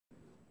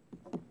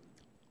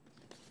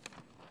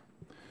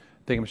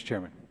Thank you, Mr.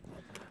 Chairman.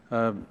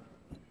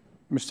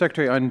 Mr.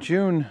 Secretary, on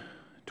June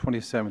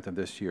 27th of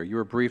this year, you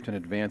were briefed in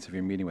advance of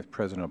your meeting with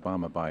President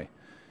Obama by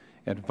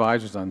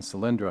advisors on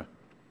Solyndra.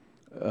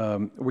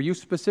 Were you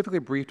specifically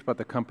briefed about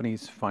the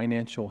company's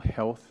financial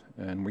health,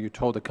 and were you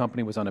told the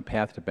company was on a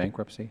path to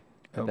bankruptcy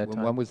at that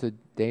time? When was the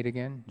date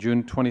again?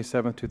 June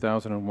 27th,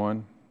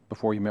 2001,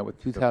 before you met with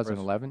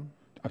 2011?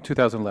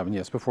 2011,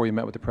 yes, before you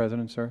met with the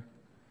President, sir?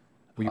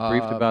 Were you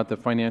briefed about the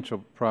financial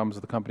problems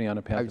of the company on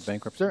a path to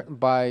bankruptcy?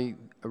 By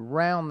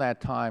around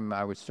that time,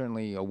 I was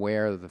certainly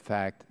aware of the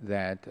fact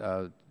that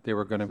they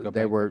were going to go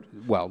bankrupt.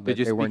 Did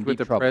you speak with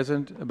the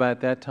President about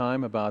that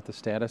time, about the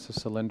status of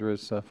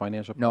Solyndra's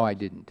financial problems? No, I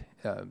didn't.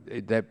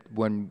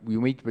 When we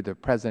meet with the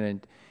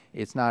President,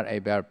 it's not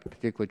about a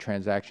particular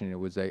transaction. It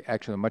was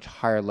actually a much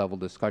higher level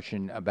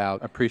discussion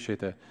about. I appreciate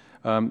that.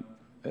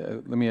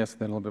 Let me ask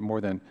that a little bit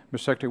more then.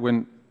 Mr. Secretary,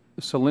 when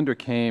Solyndra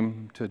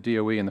came to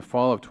DOE in the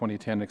fall of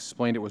 2010 and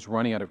explained it was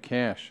running out of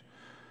cash,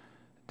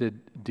 did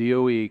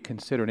DOE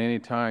consider at any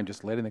time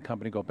just letting the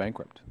company go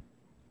bankrupt?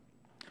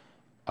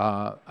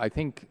 I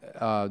think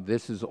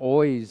this is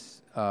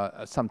always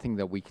something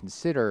that we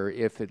consider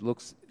if it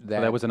looks that.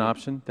 So that was an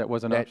option? That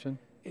was an option?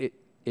 It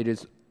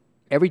is.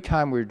 Every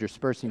time we're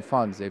dispersing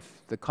funds,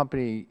 if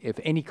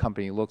any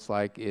company looks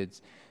like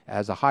it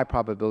has a high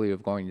probability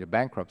of going into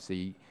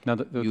bankruptcy, now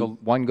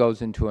one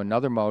goes into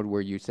another mode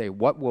where you say,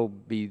 what will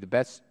be the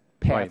best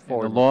path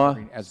forward? And the law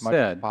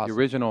said, the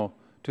original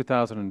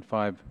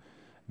 2005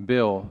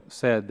 bill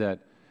said that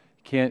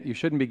you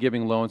shouldn't be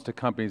giving loans to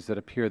companies that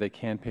appear they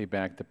can't pay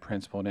back the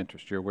principal and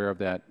interest. You're aware of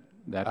that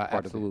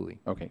part absolutely.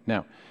 of it? Okay.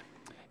 Now,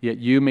 yet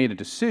you made a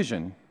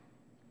decision.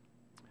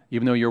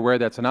 Even though you're aware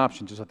that's an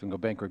option, just let them go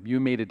bankrupt, you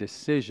made a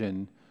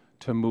decision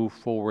to move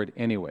forward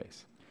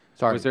anyways.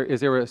 Sorry. Is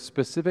there a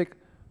specific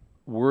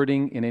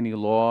wording in any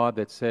law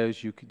that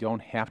says you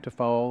don't have to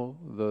follow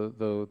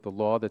the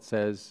law that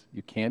says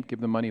you can't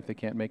give them money if they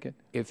can't make it?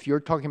 If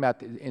you're talking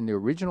about in the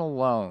original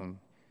loan,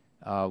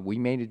 we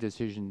made a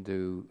decision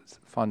to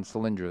fund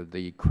Solyndra.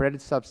 The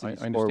credit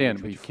subsidy I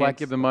understand, but you can't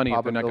give them money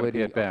if they're not going to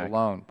pay it back.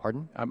 Loan.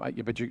 Pardon?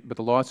 But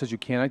the law says you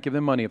cannot give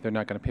them money if they're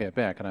not going to pay it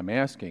back. And I'm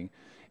asking,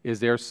 is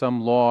there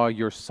some law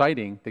you're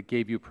citing that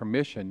gave you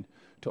permission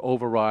to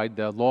override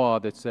the law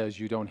that says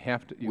you don't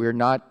have to? We're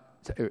not.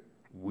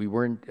 We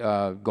weren't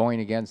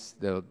going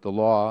against the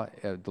law.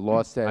 The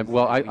law says.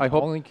 Well, I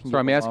hope. So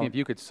I'm asking if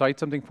you could cite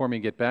something for me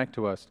and get back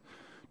to us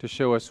to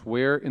show us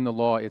where in the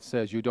law it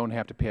says you don't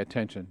have to pay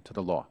attention to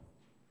the law.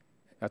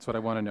 That's what I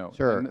want to know.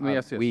 Sure.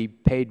 We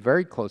paid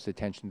very close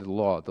attention to the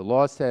law. The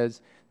law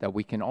says that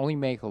we can only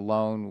make a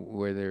loan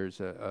where there's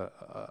a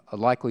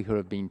likelihood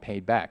of being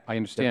paid back. I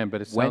understand, but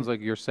it sounds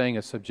like you're saying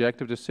a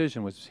subjective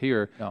decision was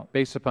here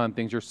based upon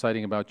things you're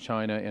citing about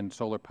China and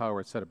solar power,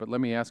 et cetera. But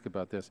let me ask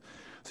about this.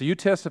 So you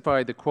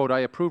testified that, quote, I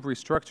approve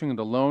restructuring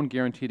the loan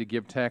guarantee to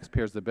give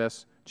taxpayers the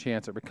best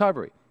chance at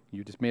recovery.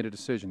 You just made a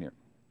decision here.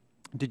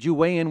 Did you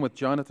weigh in with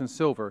Jonathan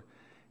Silver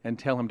and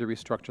tell him to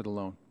restructure the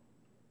loan?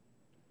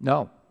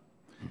 No.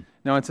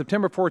 Now, on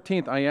September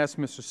 14th, I asked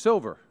Mr.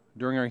 Silver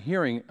during our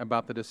hearing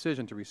about the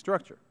decision to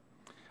restructure.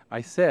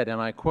 I said,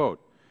 and I quote,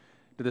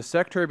 did the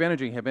Secretary of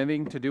Energy have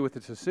anything to do with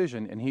this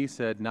decision? And he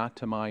said, not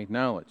to my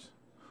knowledge.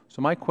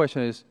 So my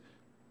question is,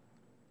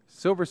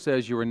 Silver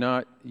says you were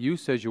not, you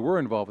says you were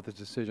involved with this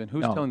decision.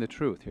 Who's telling the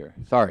truth here?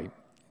 Sorry.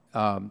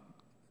 The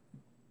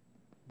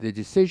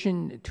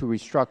decision to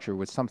restructure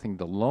was something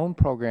the loan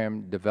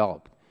program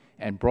developed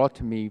and brought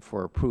to me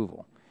for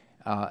approval.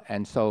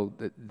 And so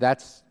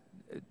that's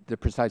the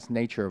precise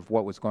nature of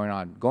what was going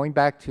on. Going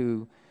back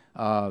to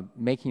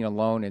making a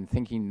loan and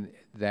thinking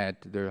that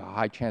there's a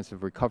high chance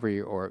of recovery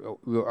or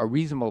a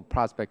reasonable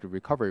prospect of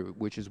recovery,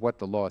 which is what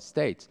the law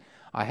states,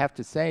 I have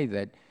to say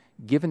that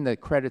given the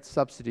credit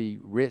subsidy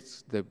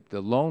risks, the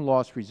loan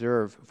loss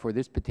reserve for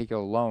this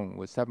particular loan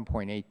was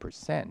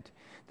 7.8%.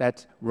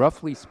 That's,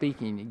 roughly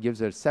speaking, it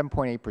gives a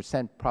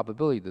 7.8%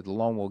 probability that the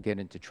loan will get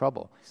into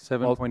trouble.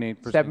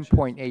 7.8%?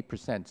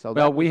 7.8%. So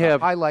well, we have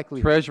high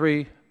likelihood.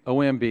 Treasury,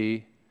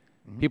 OMB,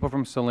 people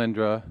from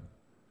Solyndra,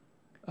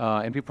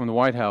 and people from the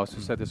White House who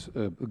said this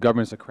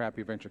government is a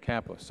crappy venture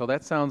capitalist. So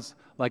that sounds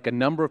like a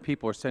number of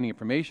people are sending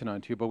information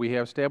on to you, but we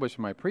have established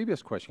in my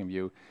previous question of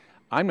you,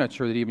 I'm not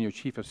sure that even your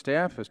chief of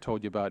staff has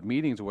told you about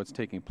meetings or what's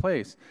taking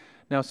place.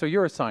 Now, so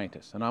you're a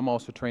scientist, and I'm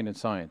also trained in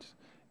science.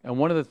 And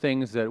one of the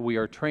things that we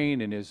are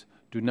trained in is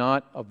do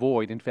not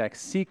avoid, in fact,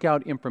 seek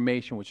out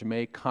information which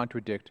may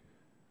contradict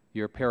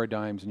your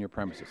paradigms and your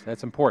premises.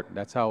 That's important.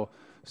 That's how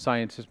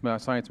science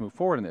move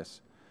forward in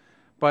this.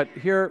 But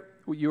here,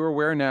 you're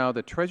aware now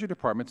the Treasury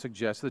Department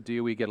suggests that the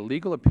DOE get a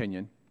legal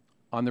opinion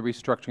on the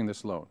restructuring of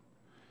this loan.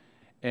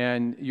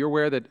 And you're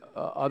aware that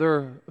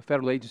other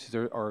federal agencies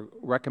are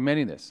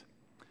recommending this.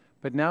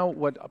 But now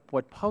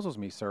what puzzles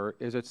me, sir,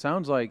 is it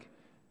sounds like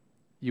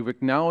you've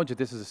acknowledged that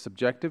this is a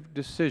subjective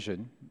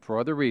decision for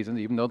other reasons,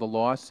 even though the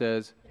law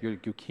says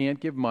you can't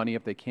give money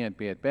if they can't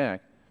pay it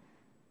back.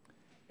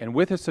 And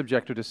with a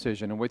subjective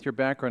decision and with your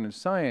background in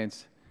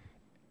science,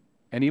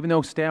 And even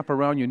though staff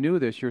around you knew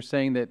this, you're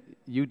saying that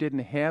you didn't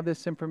have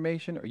this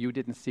information or you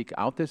didn't seek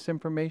out this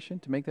information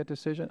to make that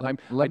decision?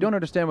 I don't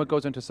understand what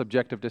goes into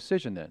subjective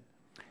decision then.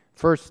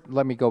 First,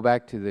 let me go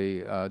back to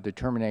the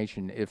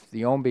determination. If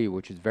the OMB,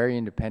 which is very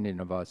independent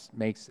of us,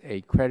 makes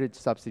a credit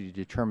subsidy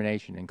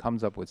determination and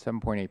comes up with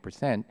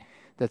 7.8%,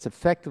 that's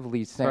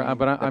effectively saying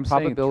But I'm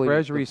saying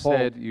Treasury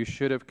said you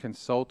should have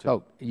consulted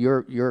and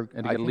to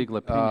get a legal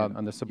opinion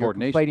on the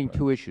subordination. You're conflating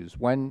two issues.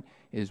 One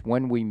is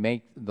when we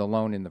make the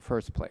loan in the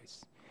first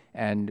place.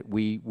 And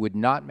we would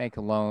not make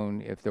a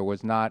loan if there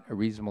was not a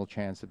reasonable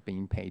chance of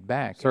being paid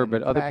back. Sir,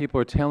 but other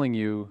people are telling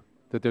you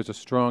that there's a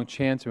strong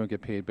chance it won't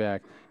get paid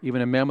back.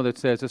 Even a memo that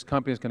says this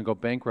company is going to go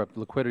bankrupt,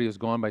 liquidity is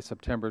gone by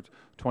September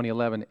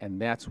 2011,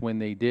 and that's when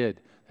they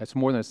did. That's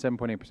more than a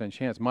 7.8%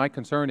 chance. My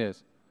concern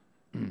is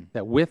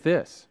that with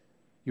this,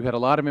 you had a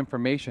lot of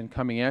information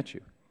coming at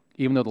you,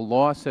 even though the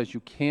law says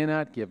you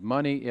cannot give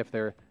money if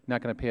they're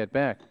not going to pay it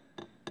back.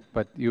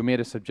 But you made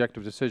a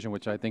subjective decision,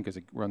 which I think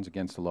runs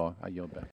against the law. I yield back.